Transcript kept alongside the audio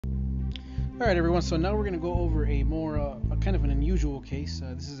Alright everyone, so now we're going to go over a more a kind of an unusual case.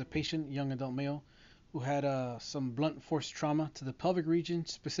 This is a patient, young adult male, who had some blunt force trauma to the pelvic region,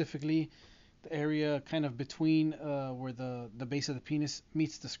 specifically the area kind of between where the base of the penis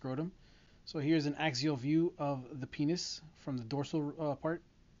meets the scrotum. So here's an axial view of the penis from the dorsal part,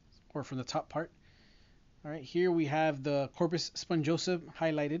 or from the top part. Alright, here we have the corpus spongiosum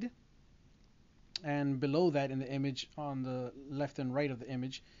highlighted, and below that in the image on the left and right of the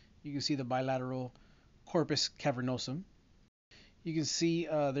image, you can see the bilateral corpus cavernosum. You can see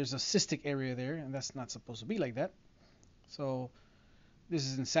there's a cystic area there, and that's not supposed to be like that. So this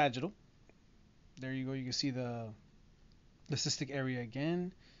is in sagittal. There you go. You can see the cystic area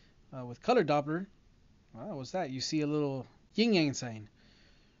again. With color Doppler, what's that? You see a little yin-yang sign,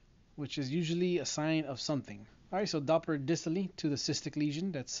 which is usually a sign of something. All right, so Doppler distally to the cystic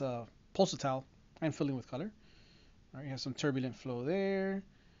lesion. That's pulsatile and filling with color. All right, you have some turbulent flow there.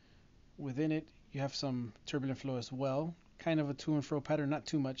 Within it, you have some turbulent flow as well. Kind of a to and fro pattern, not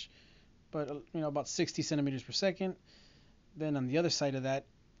too much, but about 60 centimeters per second. Then on the other side of that,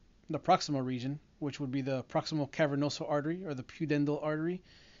 the proximal region, which would be the proximal cavernosal artery or the pudendal artery,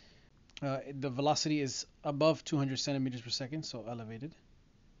 the velocity is above 200 centimeters per second, so elevated.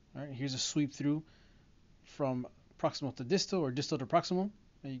 All right, here's a sweep through from proximal to distal or distal to proximal,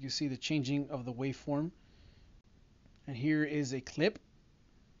 and you can see the changing of the waveform. And here is a clip.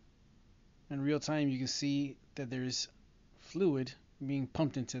 In real time, you can see that there's fluid being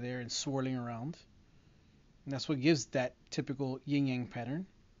pumped into there and swirling around. And that's what gives that typical yin-yang pattern.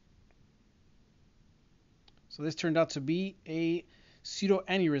 So this turned out to be a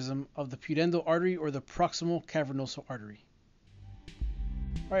pseudoaneurysm of the pudendal artery or the proximal cavernosal artery.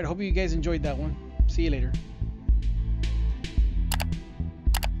 All right, I hope you guys enjoyed that one. See you later.